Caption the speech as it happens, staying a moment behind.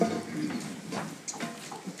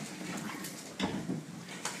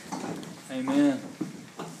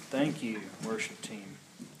Thank you, worship team.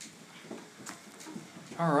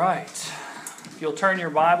 All right. If you'll turn your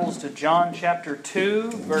Bibles to John chapter 2,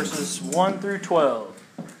 verses 1 through 12.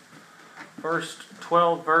 First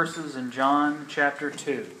 12 verses in John chapter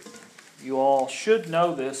 2. You all should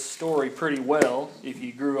know this story pretty well if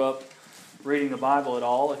you grew up reading the Bible at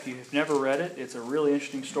all. If you've never read it, it's a really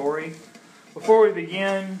interesting story. Before we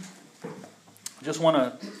begin, I just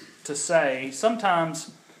want to say, sometimes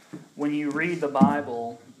when you read the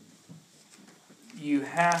Bible, you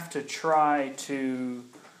have to try to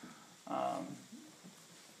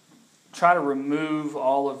remove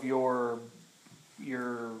all of your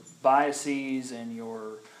biases and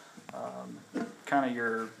your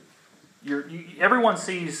everyone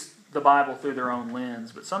sees the Bible through their own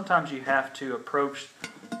lens, but sometimes you have to approach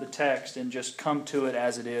the text and just come to it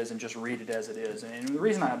as it is and just read it as it is. And the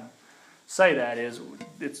reason I say that is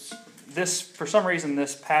for some reason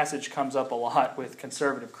this passage comes up a lot with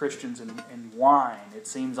conservative Christians and wine. It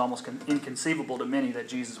seems almost inconceivable to many that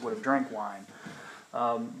Jesus would have drank wine.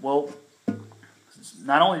 Well,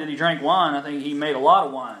 not only did he drink wine, I think he made a lot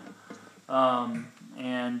of wine.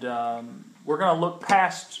 We're going to look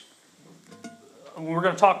past. We're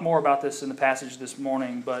going to talk more about this in the passage this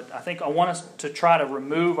morning, but I think I want us to try to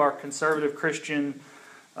remove our conservative Christian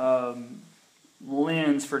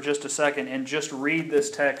lens for just a second and just read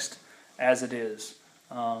this text as it is.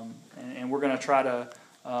 And we're going to try to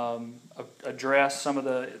address some of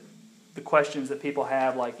the questions that people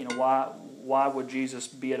have, like, why would Jesus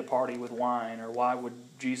be at a party with wine, or why would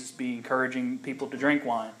Jesus be encouraging people to drink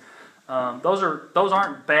wine? Those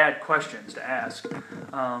aren't bad questions to ask.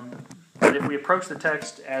 But if we approach the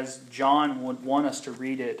text as John would want us to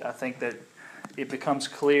read it, I think that it becomes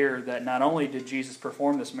clear that not only did Jesus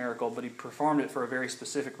perform this miracle, but he performed it for a very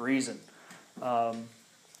specific reason.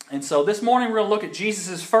 And so this morning we're going to look at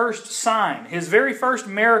Jesus' first sign. His very first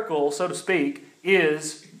miracle, so to speak,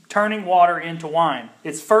 is turning water into wine.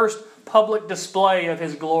 It's first public display of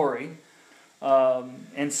his glory.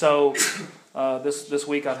 And so this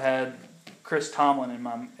week I've had Chris Tomlin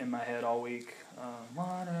in my head all week.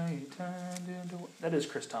 Water you turned into... That is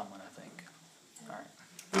Chris Tomlin, I think. All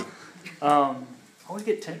right. I always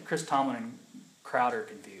get Chris Tomlin and Crowder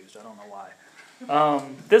confused. I don't know why.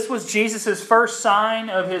 This was Jesus' first sign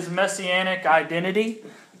of his messianic identity.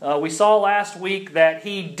 We saw last week that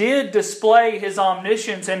he did display his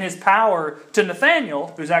omniscience and his power to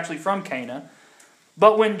Nathanael, who's actually from Cana.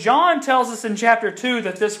 But when John tells us in chapter 2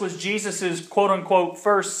 that this was Jesus' quote-unquote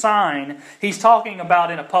first sign, he's talking about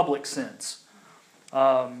in a public sense.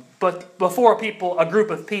 But before a group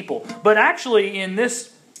of people. But actually, in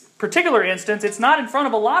this particular instance, it's not in front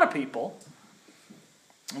of a lot of people.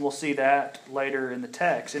 And we'll see that later in the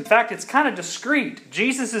text. In fact, it's kind of discreet.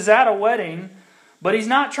 Jesus is at a wedding, but he's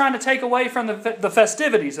not trying to take away from the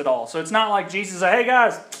festivities at all. So it's not like Jesus said, hey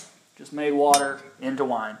guys, just made water into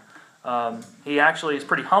wine. He actually is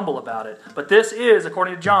pretty humble about it. But this is,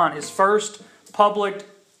 according to John, his first public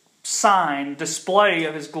sign, display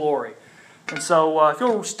of his glory. And so if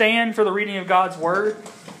you'll stand for the reading of God's Word,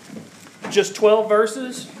 just 12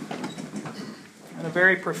 verses, and a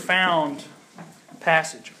very profound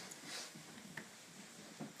passage.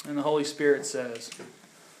 And the Holy Spirit says,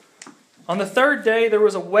 on the third day there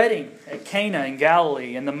was a wedding at Cana in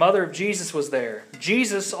Galilee, and the mother of Jesus was there.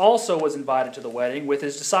 Jesus also was invited to the wedding with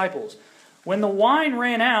his disciples. When the wine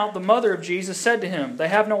ran out, the mother of Jesus said to him, they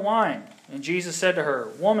have no wine. And Jesus said to her,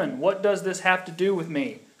 woman, what does this have to do with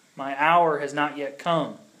me? My hour has not yet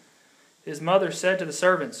come. His mother said to the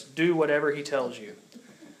servants, do whatever he tells you.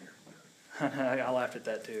 I laughed at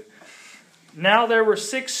that too. Now there were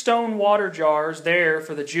 6 stone water jars there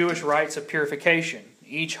for the Jewish rites of purification,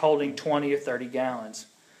 each holding 20 or 30 gallons.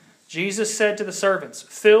 Jesus said to the servants,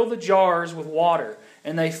 fill the jars with water.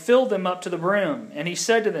 And they filled them up to the brim. And he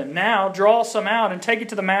said to them, now draw some out and take it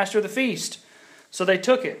to the master of the feast. So they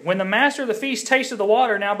took it. When the master of the feast tasted the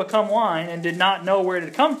water now become wine and did not know where it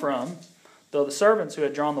had come from, though the servants who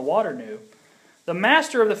had drawn the water knew, the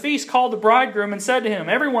master of the feast called the bridegroom and said to him,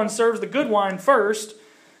 everyone serves the good wine first,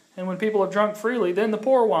 and when people have drunk freely, then the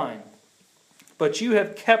poor wine. But you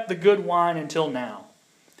have kept the good wine until now.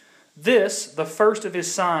 This, the first of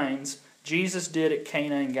his signs, Jesus did at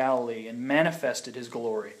Cana in Galilee and manifested his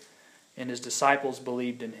glory, and his disciples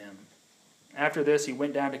believed in him. After this, he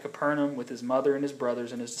went down to Capernaum with his mother and his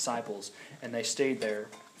brothers and his disciples, and they stayed there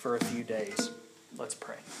for a few days. Let's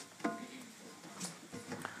pray.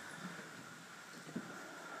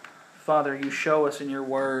 Father, you show us in your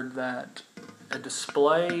word that a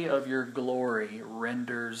display of your glory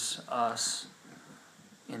renders us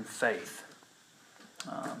in faith.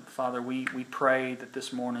 Father, we pray that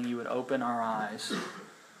this morning you would open our eyes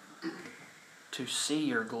to see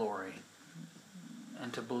your glory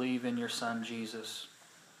and to believe in your Son Jesus,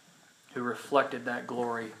 who reflected that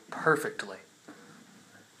glory perfectly.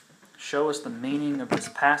 Show us the meaning of this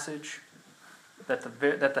passage, that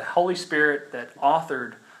the Holy Spirit that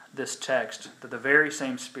authored this text, that the very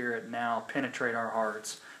same Spirit now penetrate our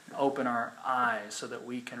hearts and open our eyes so that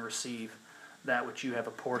we can receive that which you have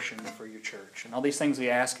apportioned for your church. And all these things we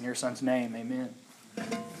ask in your Son's name. Amen.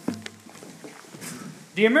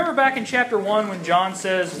 Do you remember back in chapter 1 when John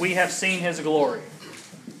says, we have seen His glory?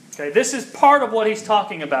 Okay, this is part of what he's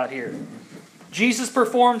talking about here. Jesus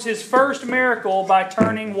performs His first miracle by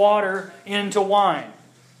turning water into wine.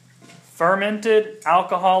 Fermented,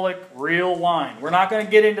 alcoholic, real wine. We're not going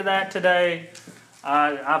to get into that today.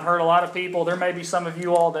 I've heard a lot of people, there may be some of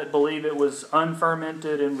you all that believe it was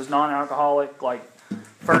unfermented and was non-alcoholic, like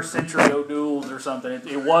first century O'Doul's or something.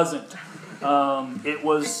 It wasn't.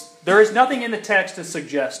 There is nothing in the text to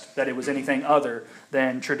suggest that it was anything other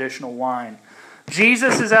than traditional wine.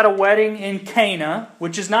 Jesus is at a wedding in Cana,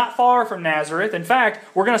 which is not far from Nazareth. In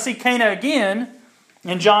fact, we're going to see Cana again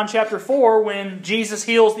in John chapter 4 when Jesus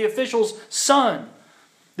heals the official's son.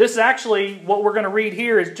 This is actually, what we're going to read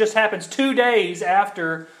here, it just happens 2 days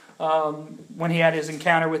after when he had his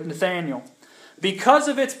encounter with Nathanael. Because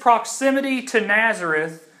of its proximity to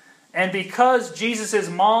Nazareth, and because Jesus'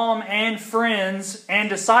 mom and friends and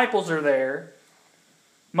disciples are there,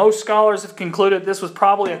 most scholars have concluded this was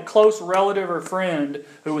probably a close relative or friend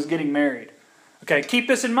who was getting married. Okay, keep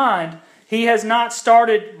this in mind. He has not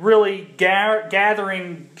started really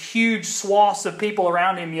gathering huge swaths of people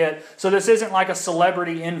around him yet, so this isn't like a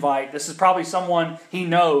celebrity invite. This is probably someone he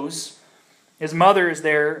knows. His mother is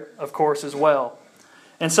there, of course, as well.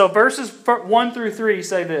 And so verses 1 through 3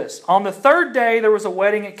 say this. On the third day there was a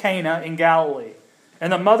wedding at Cana in Galilee,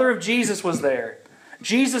 and the mother of Jesus was there.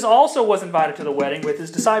 Jesus also was invited to the wedding with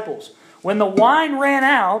His disciples. When the wine ran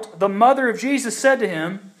out, the mother of Jesus said to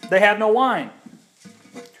Him, they have no wine.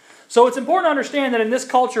 So it's important to understand that in this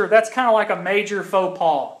culture, that's kind of like a major faux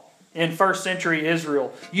pas in first century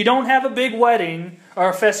Israel. You don't have a big wedding or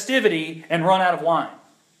a festivity and run out of wine.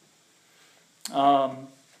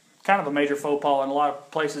 Kind of a major faux pas in a lot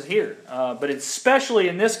of places here. But especially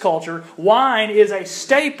in this culture, wine is a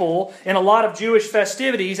staple in a lot of Jewish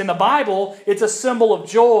festivities. In the Bible, it's a symbol of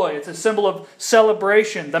joy. It's a symbol of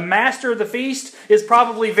celebration. The master of the feast is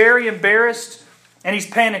probably very embarrassed, and he's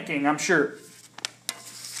panicking, I'm sure.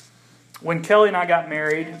 When Kelly and I got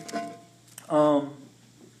married, I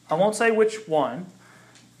won't say which one,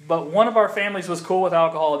 but one of our families was cool with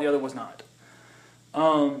alcohol, the other was not.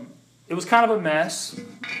 It was kind of a mess.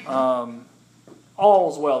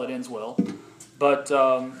 All's well that ends well. But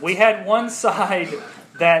we had one side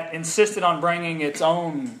that insisted on bringing its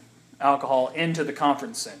own alcohol into the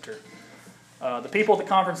conference center. The people at the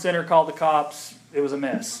conference center called the cops. It was a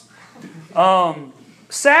mess.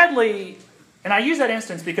 Sadly, and I use that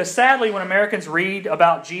instance because sadly when Americans read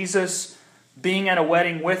about Jesus being at a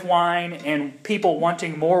wedding with wine and people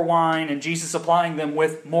wanting more wine and Jesus supplying them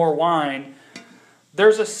with more wine,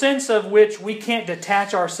 there's a sense of which we can't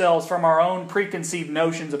detach ourselves from our own preconceived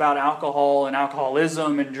notions about alcohol and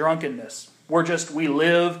alcoholism and drunkenness. We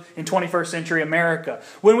live in 21st century America.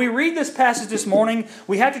 When we read this passage this morning,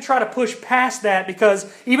 we have to try to push past that because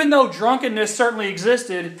even though drunkenness certainly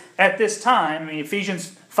existed at this time,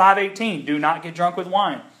 Ephesians 5:18, do not get drunk with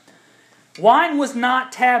wine. Wine was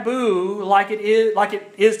not taboo like it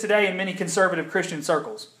is today in many conservative Christian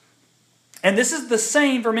circles. And this is the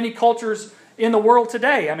same for many cultures in the world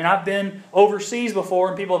today. I've been overseas before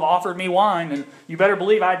and people have offered me wine and you better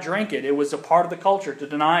believe I drank it. It was a part of the culture. To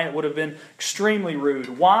deny it would have been extremely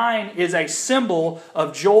rude. Wine is a symbol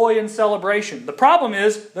of joy and celebration. The problem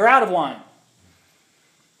is they're out of wine,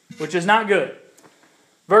 which is not good.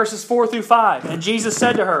 Verses 4 through 5. And Jesus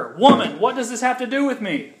said to her, "Woman, what does this have to do with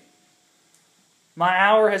me? My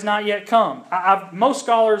hour has not yet come." Most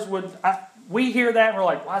scholars we hear that and we're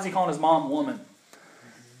like, why is he calling his mom woman?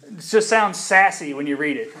 It just sounds sassy when you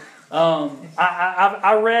read it. That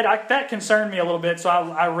concerned me a little bit, so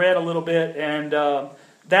I read a little bit, and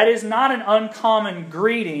that is not an uncommon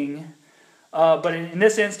greeting. But in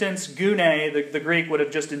this instance, gune, the Greek would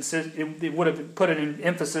have put an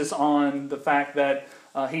emphasis on the fact that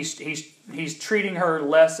he's treating her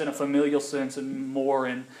less in a familial sense and more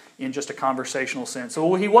in just a conversational sense.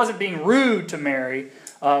 So he wasn't being rude to Mary,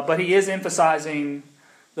 but he is emphasizing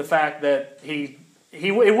the fact that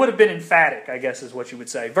it would have been emphatic, I guess is what you would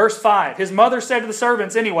say. Verse 5, his mother said to the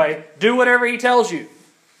servants anyway, do whatever he tells you.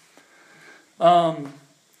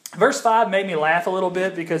 Verse 5 made me laugh a little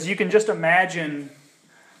bit because you can just imagine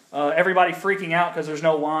everybody freaking out because there's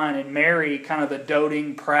no wine, and Mary, kind of the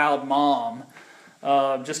doting, proud mom,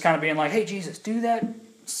 just kind of being like, hey, Jesus, do that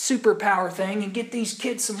superpower thing and get these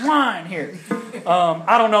kids some wine here.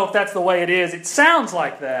 I don't know if that's the way it is. It sounds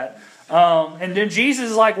like that. And then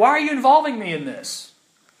Jesus is like, why are you involving me in this?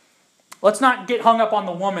 Let's not get hung up on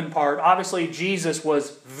the woman part. Obviously, Jesus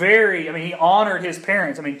was he honored his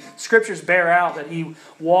parents. Scriptures bear out that he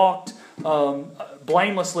walked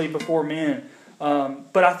blamelessly before men.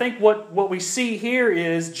 But I think what we see here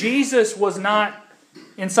is Jesus was not,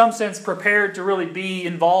 in some sense, prepared to really be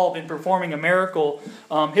involved in performing a miracle.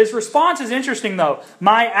 His response is interesting, though.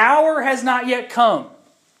 My hour has not yet come.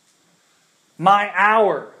 My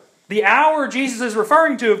hour. The hour Jesus is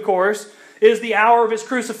referring to, of course, is the hour of his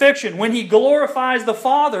crucifixion, when he glorifies the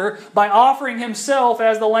Father by offering himself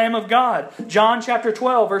as the Lamb of God. John chapter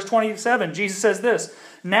 12, verse 27, Jesus says this,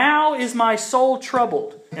 now is my soul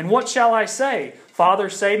troubled, and what shall I say? Father,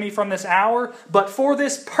 save me from this hour, but for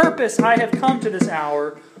this purpose I have come to this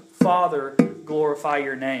hour. Father, glorify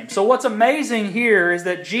your name. So what's amazing here is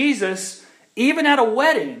that Jesus, even at a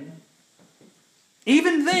wedding,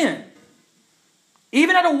 even then,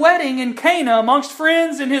 even at a wedding in Cana amongst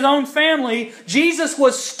friends and his own family, Jesus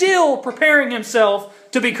was still preparing himself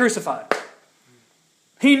to be crucified.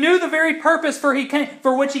 He knew the very purpose for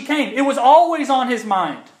which he came. It was always on his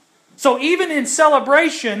mind. So even in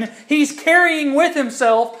celebration, he's carrying with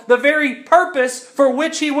himself the very purpose for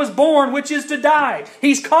which he was born, which is to die.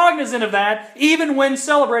 He's cognizant of that even when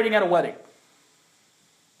celebrating at a wedding.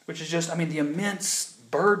 Which is just, the immense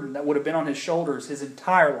burden that would have been on his shoulders his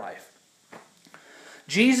entire life.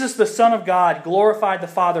 Jesus, the Son of God, glorified the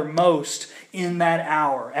Father most in that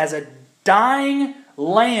hour as a dying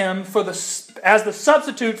lamb as the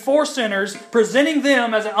substitute for sinners, presenting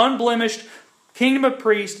them as an unblemished kingdom of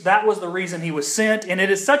priests. That was the reason he was sent. And it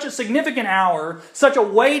is such a significant hour, such a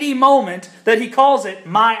weighty moment, that he calls it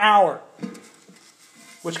my hour.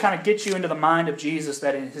 Which kind of gets you into the mind of Jesus,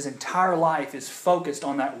 that his entire life is focused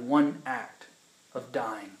on that one act of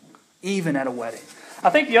dying, even at a wedding. I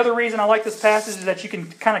think the other reason I like this passage is that you can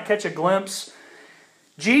kind of catch a glimpse.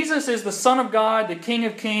 Jesus is the Son of God, the King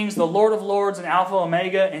of Kings, the Lord of Lords, and Alpha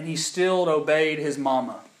Omega, and he still obeyed his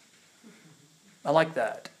mama. I like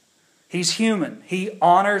that. He's human. He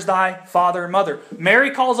honors thy father and mother. Mary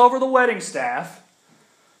calls over the wedding staff,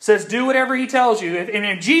 says, do whatever he tells you.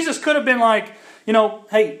 And Jesus could have been like,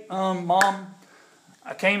 hey, Mom,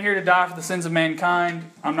 I came here to die for the sins of mankind.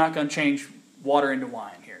 I'm not going to change water into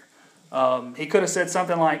wine here. He could have said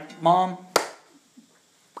something like, Mom,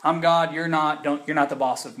 I'm God, you're not the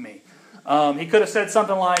boss of me. He could have said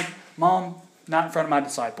something like, Mom, not in front of my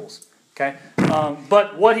disciples. Okay?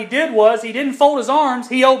 But what he did was, he didn't fold his arms,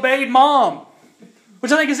 he obeyed Mom.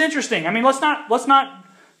 Which I think is interesting. Let's not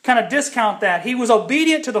kind of discount that. He was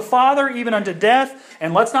obedient to the Father even unto death.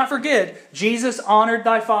 And let's not forget, Jesus honored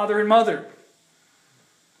thy father and mother.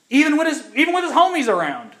 Even with his homies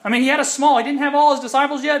around. He didn't have all his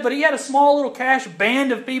disciples yet, but he had a small little cash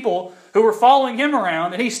band of people who were following him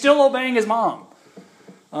around, and he's still obeying his mom,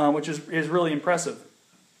 which is really impressive.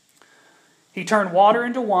 He turned water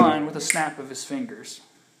into wine with a snap of his fingers.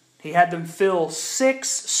 He had them fill 6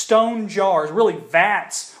 stone jars, really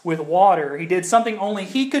vats, with water. He did something only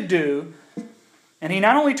he could do, and he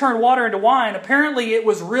not only turned water into wine, apparently it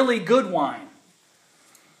was really good wine.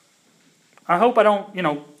 I hope I don't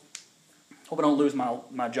lose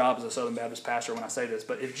my job as a Southern Baptist pastor when I say this,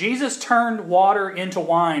 but if Jesus turned water into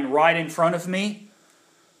wine right in front of me,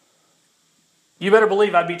 you better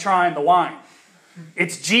believe I'd be trying the wine.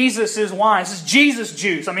 It's Jesus' wine. This is Jesus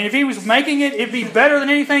juice. If he was making it, it'd be better than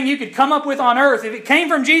anything you could come up with on earth. If it came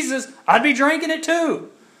from Jesus, I'd be drinking it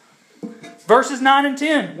too. Verses 9 and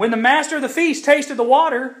 10. When the master of the feast tasted the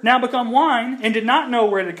water, now become wine, and did not know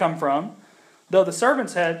where it had come from, though the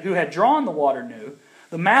servants who had drawn the water knew,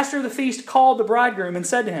 the master of the feast called the bridegroom and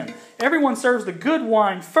said to him, everyone serves the good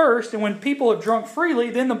wine first, and when people have drunk freely,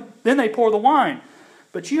 then they pour the wine.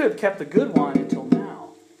 But you have kept the good wine until now.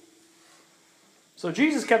 So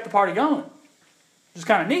Jesus kept the party going. Which is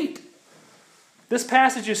kind of neat. This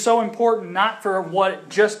passage is so important, not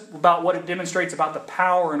just about what it demonstrates about the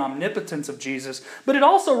power and omnipotence of Jesus, but it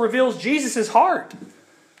also reveals Jesus' heart.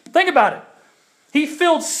 Think about it. He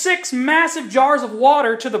filled 6 massive jars of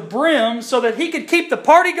water to the brim so that he could keep the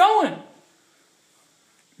party going.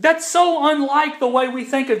 That's so unlike the way we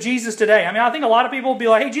think of Jesus today. I think a lot of people will be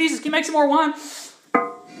like, hey, Jesus, can you make some more wine?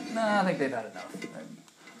 Nah, I think they've had enough.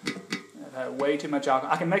 They've had way too much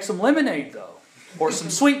alcohol. I can make some lemonade, though, or some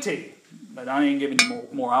sweet tea, but I ain't giving you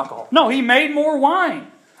more alcohol. No, he made more wine.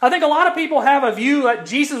 I think a lot of people have a view that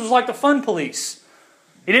Jesus was like the fun police.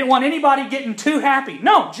 He didn't want anybody getting too happy.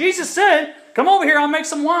 No, Jesus said, come over here, I'll make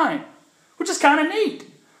some wine. Which is kind of neat.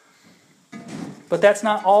 But that's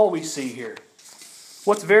not all we see here.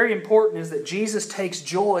 What's very important is that Jesus takes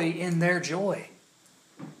joy in their joy.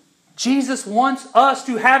 Jesus wants us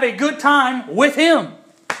to have a good time with Him.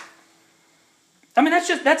 I mean,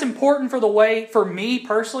 that's important for me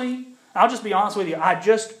personally. I'll just be honest with you.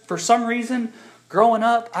 For some reason, growing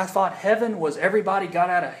up, I thought heaven was everybody got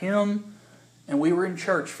out of hymn and we were in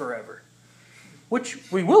church forever.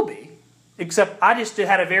 Which we will be. Except I just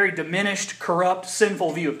had a very diminished, corrupt,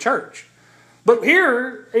 sinful view of church. But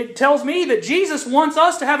here, it tells me that Jesus wants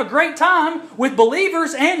us to have a great time with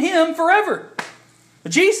believers and Him forever.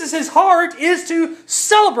 Jesus' heart is to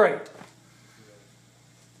celebrate.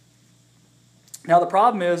 Now the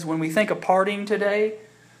problem is, when we think of partying today,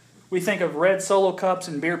 we think of red Solo cups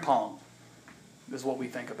and beer pong, is what we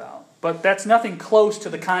think about. But that's nothing close to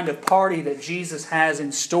the kind of party that Jesus has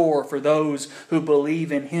in store for those who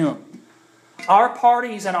believe in Him. Our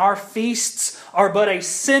parties and our feasts are but a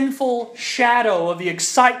sinful shadow of the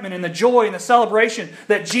excitement and the joy and the celebration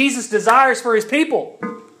that Jesus desires for His people.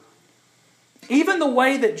 Even the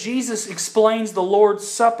way that Jesus explains the Lord's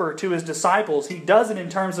Supper to His disciples, He does it in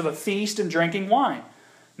terms of a feast and drinking wine.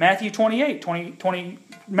 Matthew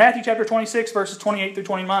chapter 26, verses 28 through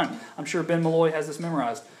 29. I'm sure Ben Malloy has this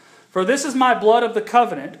memorized. For this is my blood of the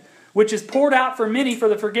covenant, which is poured out for many for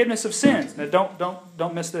the forgiveness of sins. Now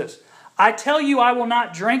don't miss this. I tell you, I will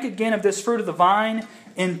not drink again of this fruit of the vine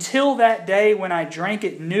until that day when I drink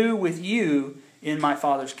it new with you in my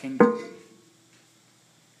Father's kingdom.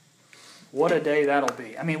 What a day that'll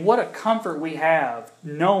be. I mean, what a comfort we have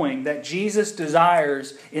knowing that Jesus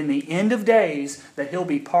desires in the end of days that He'll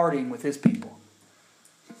be partying with His people.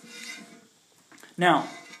 Now,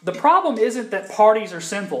 the problem isn't that parties are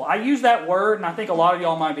sinful. I use that word and I think a lot of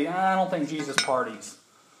y'all might be, I don't think Jesus parties.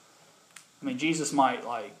 I mean, Jesus might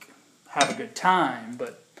have a good time,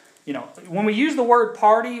 but when we use the word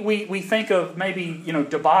party, we think of maybe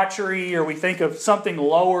debauchery, or we think of something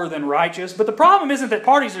lower than righteous. But the problem isn't that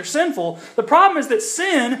parties are sinful. The problem is that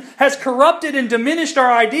sin has corrupted and diminished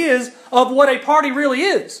our ideas of what a party really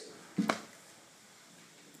is.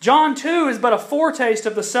 John 2 is but a foretaste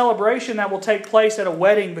of the celebration that will take place at a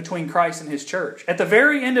wedding between Christ and His church. At the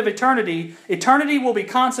very end of eternity, eternity will be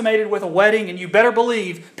consummated with a wedding, and you better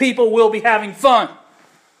believe people will be having fun.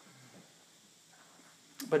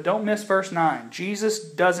 But don't miss verse 9. Jesus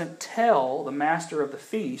doesn't tell the master of the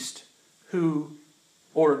feast who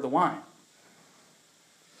ordered the wine.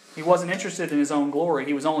 He wasn't interested in His own glory.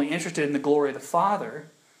 He was only interested in the glory of the Father.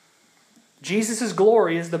 Jesus'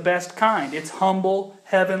 glory is the best kind. It's humble,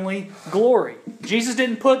 heavenly glory. Jesus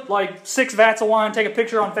didn't put 6 vats of wine, take a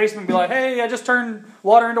picture on Facebook and be like, hey, I just turned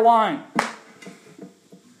water into wine.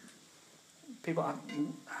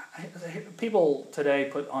 People today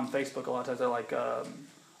put on Facebook a lot of times, they're like,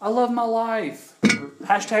 I love my life.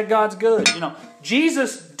 Hashtag God's good.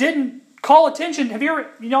 Jesus didn't call attention. Are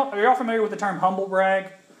y'all familiar with the term humble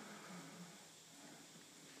brag?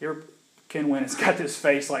 Ken Wynn has got this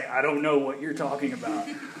face like, I don't know what you're talking about.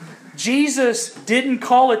 Jesus didn't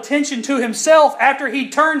call attention to Himself after He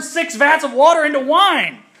turned 6 vats of water into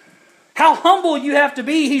wine. How humble you have to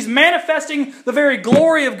be. He's manifesting the very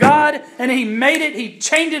glory of God, and He made it, He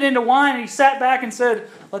changed it into wine, and He sat back and said,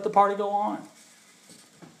 let the party go on.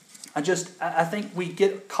 I think we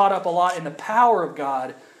get caught up a lot in the power of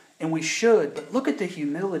God, and we should, but look at the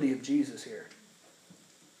humility of Jesus here.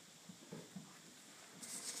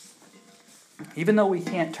 Even though we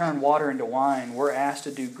can't turn water into wine, we're asked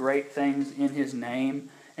to do great things in His name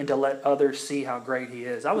and to let others see how great He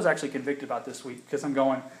is. I was actually convicted about this week because I'm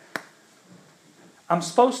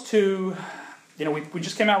supposed to, we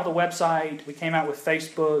just came out with a website, we came out with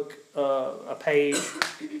Facebook, a page.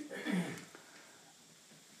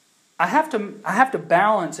 I have to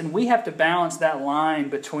balance, and we have to balance that line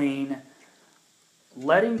between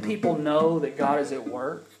letting people know that God is at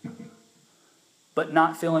work, but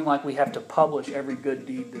not feeling like we have to publish every good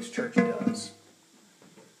deed this church does.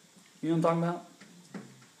 You know what I'm talking about?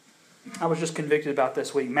 I was just convicted about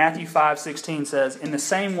this week. Matthew 5:16 says, in the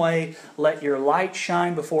same way, let your light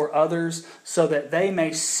shine before others so that they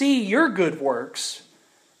may see your good works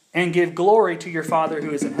and give glory to your Father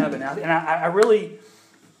who is in heaven. And I really...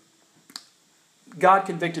 God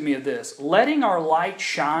convicted me of this. Letting our light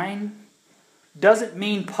shine doesn't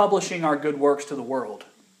mean publishing our good works to the world.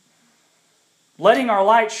 Letting our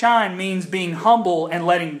light shine means being humble and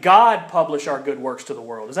letting God publish our good works to the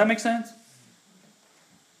world. Does that make sense?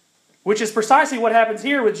 Which is precisely what happens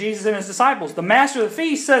here with Jesus and His disciples. The master of the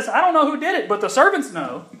feast says, I don't know who did it, but the servants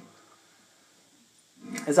know.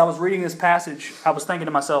 as I was reading this passage, I was thinking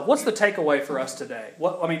to myself, what's the takeaway for us today?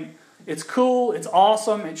 It's cool, it's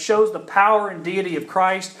awesome, it shows the power and deity of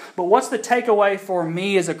Christ, but what's the takeaway for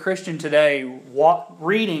me as a Christian today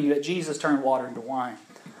reading that Jesus turned water into wine?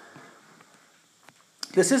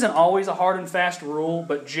 This isn't always a hard and fast rule,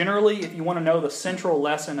 but generally, if you want to know the central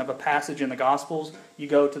lesson of a passage in the Gospels, you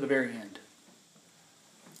go to the very end.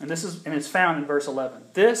 And it's found in verse 11.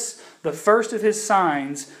 This, the first of his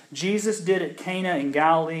signs, Jesus did at Cana in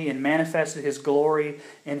Galilee and manifested his glory,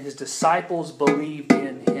 and his disciples believed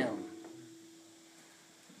in him.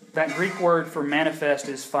 That Greek word for manifest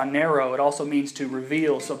is phanero. It also means to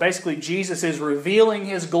reveal. So basically, Jesus is revealing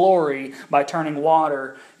his glory by turning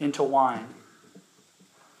water into wine.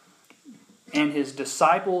 And his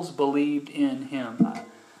disciples believed in him.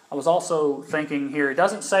 I was also thinking here, it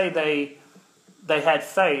doesn't say they had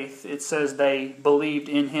faith. It says they believed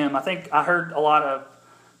in him. I think I heard a lot of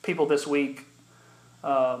people this week.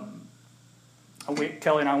 Kelly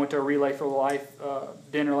and I went to a Relay for Life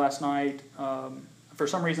dinner last night. For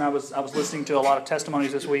some reason, I was listening to a lot of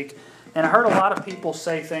testimonies this week, and I heard a lot of people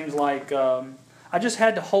say things like, "I just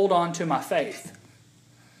had to hold on to my faith,"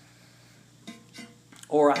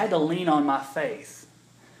 or "I had to lean on my faith."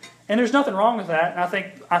 And there's nothing wrong with that. And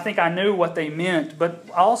I think I knew what they meant, but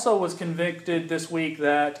I also was convicted this week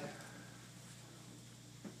that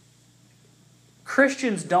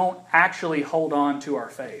Christians don't actually hold on to our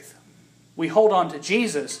faith. We hold on to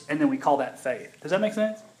Jesus, and then we call that faith. Does that make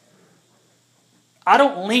sense? I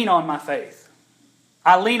don't lean on my faith.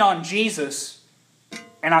 I lean on Jesus,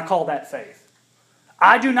 and I call that faith.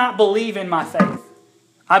 I do not believe in my faith.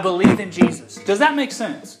 I believe in Jesus. Does that make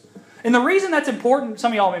sense? And the reason that's important,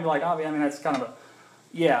 some of y'all may be like, that's kind of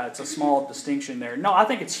it's a small distinction there. No, I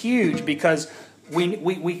think it's huge because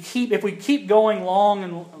if we keep going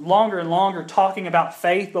longer and longer talking about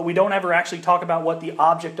faith, but we don't ever actually talk about what the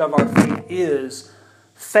object of our faith is,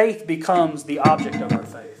 faith becomes the object of our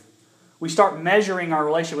faith. We start measuring our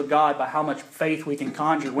relationship with God by how much faith we can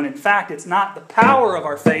conjure, when in fact it's not the power of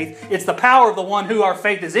our faith, it's the power of the one who our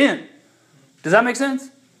faith is in. Does that make sense?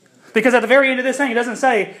 Because at the very end of this thing, it doesn't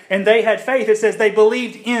say, and they had faith. It says they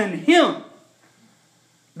believed in him.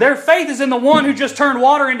 Their faith is in the one who just turned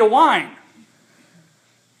water into wine.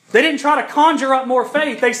 They didn't try to conjure up more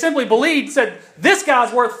faith. They simply believed, said, this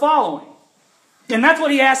guy's worth following. And that's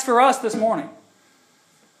what he asked for us this morning.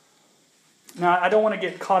 Now, I don't want to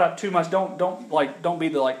get caught up too much. Don't be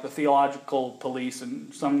the theological police.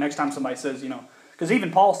 And next time somebody says, because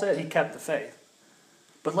even Paul said he kept the faith.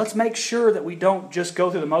 But let's make sure that we don't just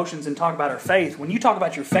go through the motions and talk about our faith. When you talk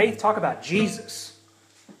about your faith, talk about Jesus.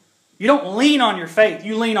 You don't lean on your faith,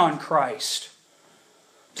 you lean on Christ.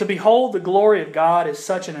 To behold the glory of God is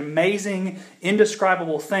such an amazing,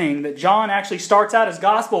 indescribable thing that John actually starts out his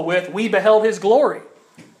gospel with, we beheld his glory.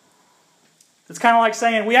 It's kind of like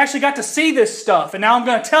saying, we actually got to see this stuff, and now I'm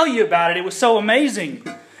going to tell you about it. It was so amazing.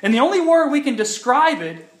 And the only word we can describe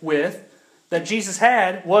it with that Jesus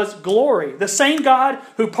had was glory. The same God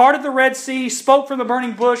who parted the Red Sea, spoke from the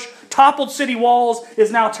burning bush, toppled city walls,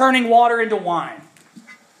 is now turning water into wine.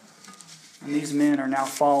 And these men are now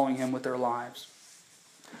following him with their lives.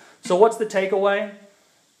 So what's the takeaway?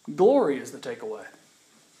 Glory is the takeaway.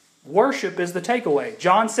 Worship is the takeaway.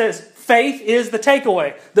 John says faith is the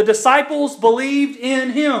takeaway. The disciples believed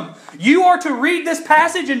in him. You are to read this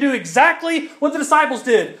passage and do exactly what the disciples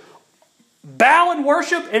did. Bow in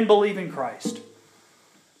worship and believe in Christ.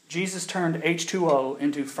 Jesus turned H2O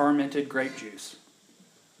into fermented grape juice.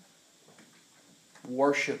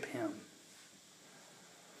 Worship him.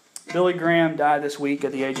 Billy Graham died this week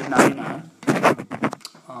at the age of 99.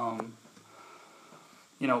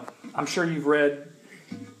 I'm sure you've read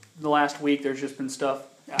the last week. There's just been stuff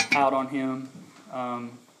out on him.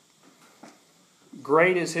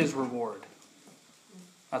 Great is his reward,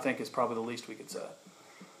 I think is probably the least we could say.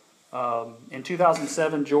 In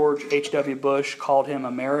 2007, George H.W. Bush called him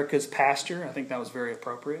America's pastor. I think that was very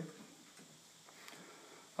appropriate.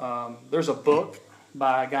 There's a book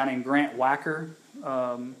by a guy named Grant Wacker.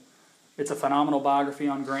 It's a phenomenal biography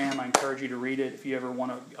on Graham. I encourage you to read it if you ever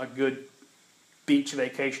want a good beach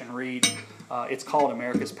vacation read. It's called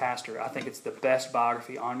America's Pastor. I think it's the best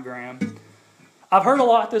biography on Graham. I've heard a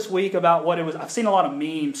lot this week about what it was. I've seen a lot of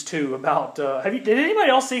memes too about. Did anybody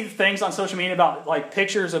else see things on social media about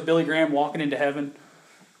pictures of Billy Graham walking into heaven?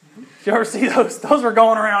 Did you ever see those? Those were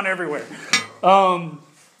going around everywhere.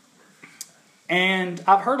 And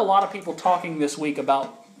I've heard a lot of people talking this week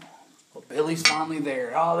about, well, Billy's finally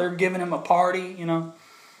there. Oh, they're giving him a party, And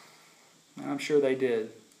I'm sure they did.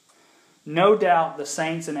 No doubt the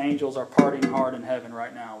saints and angels are partying hard in heaven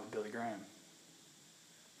right now with Billy Graham.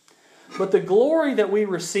 But the glory that we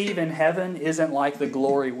receive in heaven isn't like the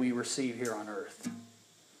glory we receive here on earth.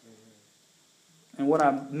 And what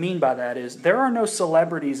I mean by that is there are no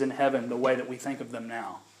celebrities in heaven the way that we think of them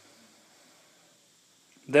now.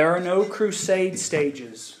 There are no crusade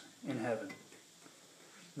stages in heaven.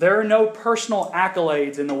 There are no personal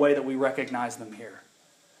accolades in the way that we recognize them here.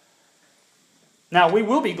 Now, we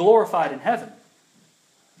will be glorified in heaven.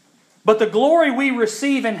 But the glory we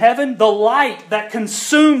receive in heaven, the light that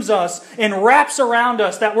consumes us and wraps around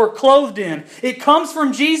us that we're clothed in, it comes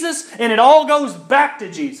from Jesus and it all goes back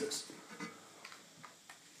to Jesus.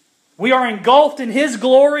 We are engulfed in His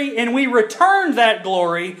glory and we return that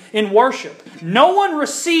glory in worship. No one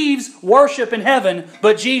receives worship in heaven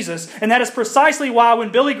but Jesus. And that is precisely why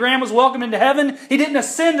when Billy Graham was welcomed into heaven, he didn't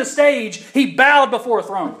ascend the stage, he bowed before a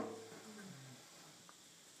throne.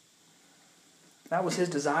 That was his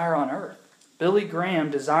desire on earth. Billy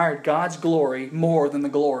Graham desired God's glory more than the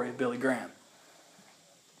glory of Billy Graham.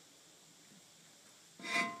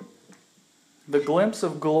 The glimpse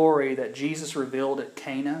of glory that Jesus revealed at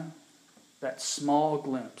Cana, that small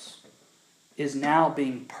glimpse, is now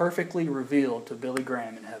being perfectly revealed to Billy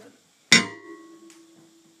Graham in heaven.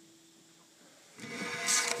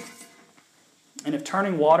 And if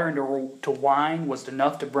turning water into wine was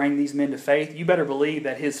enough to bring these men to faith, you better believe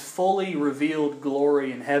that His fully revealed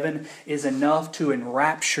glory in heaven is enough to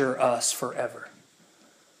enrapture us forever.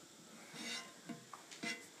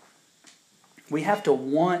 We have to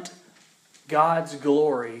want God's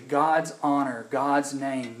glory, God's honor, God's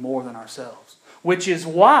name more than ourselves. Which is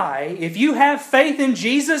why, if you have faith in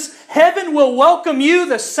Jesus, heaven will welcome you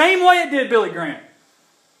the same way it did Billy Graham.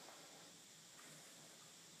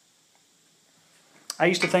 I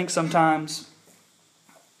used to think sometimes,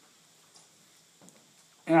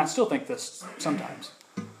 and I still think this sometimes,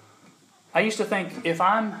 I used to think if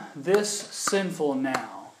I'm this sinful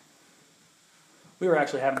now, we were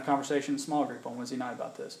actually having a conversation in a small group on Wednesday night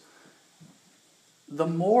about this. The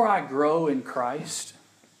more I grow in Christ,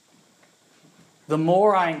 the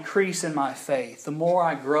more I increase in my faith, the more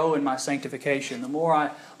I grow in my sanctification, the more I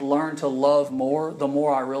learn to love more, the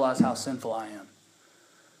more I realize how sinful I am.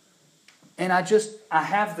 And I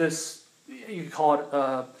have this, you could call it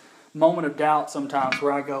a moment of doubt sometimes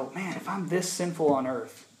where I go, man, if I'm this sinful on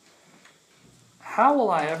earth, how will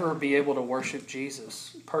I ever be able to worship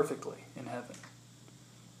Jesus perfectly in heaven?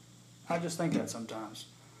 I just think that sometimes.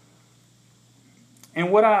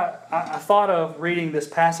 And what I thought of reading this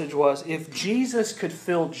passage was, if Jesus could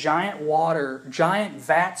fill giant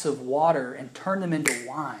vats of water and turn them into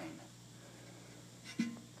wine,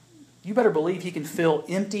 you better believe He can fill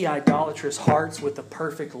empty, idolatrous hearts with the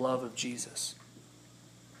perfect love of Jesus.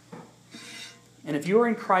 And if you are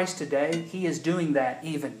in Christ today, He is doing that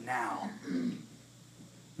even now.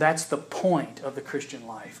 That's the point of the Christian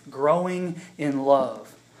life, growing in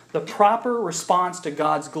love. The proper response to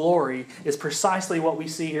God's glory is precisely what we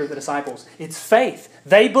see here with the disciples. It's faith.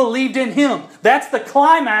 They believed in Him. That's the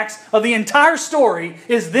climax of the entire story,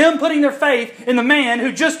 is them putting their faith in the man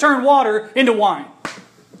who just turned water into wine.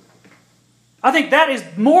 I think that is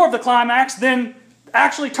more of the climax than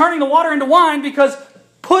actually turning the water into wine, because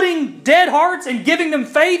putting dead hearts and giving them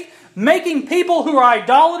faith, making people who are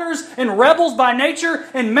idolaters and rebels by nature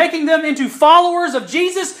and making them into followers of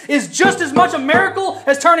Jesus is just as much a miracle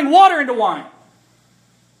as turning water into wine.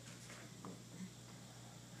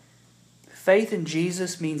 Faith in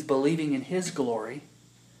Jesus means believing in His glory,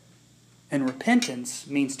 and repentance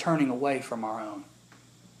means turning away from our own.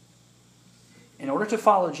 In order to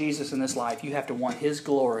follow Jesus in this life, you have to want His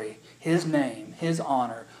glory, His name, His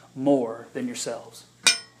honor more than yourselves.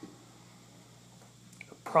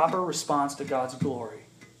 The proper response to God's glory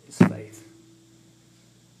is faith.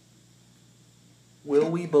 Will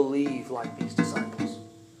we believe like these disciples?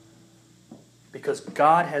 Because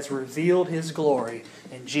God has revealed His glory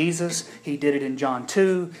in Jesus. He did it in John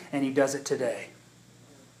 2, and He does it today.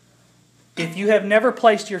 If you have never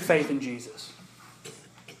placed your faith in Jesus,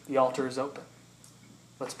 the altar is open.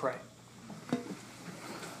 Let's pray.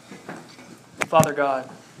 Father God,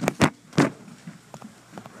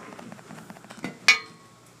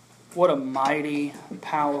 what a mighty,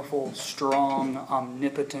 powerful, strong,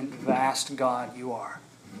 omnipotent, vast God You are.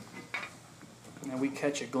 And we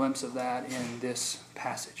catch a glimpse of that in this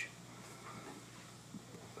passage.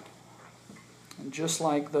 And just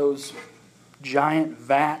like those giant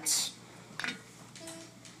vats,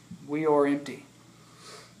 we are empty.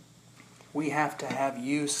 We have to have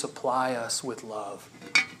You supply us with love.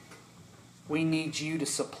 We need You to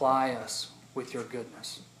supply us with Your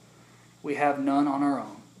goodness. We have none on our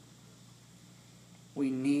own. We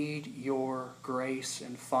need Your grace.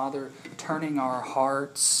 And Father, turning our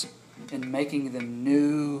hearts and making them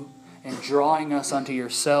new and drawing us unto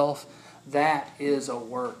yourself, that is a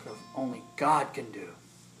work of only God can do.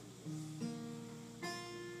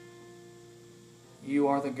 You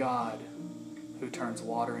are the God who turns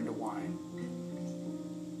water into wine,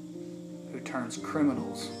 who turns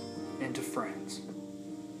criminals into friends.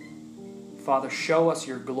 Father, show us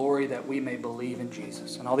your glory that we may believe in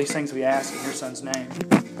Jesus. And all these things we ask in your Son's name.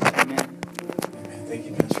 Amen. Amen. Thank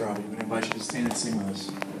you, Pastor Robbie. We invite you to stand and sing with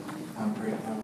us.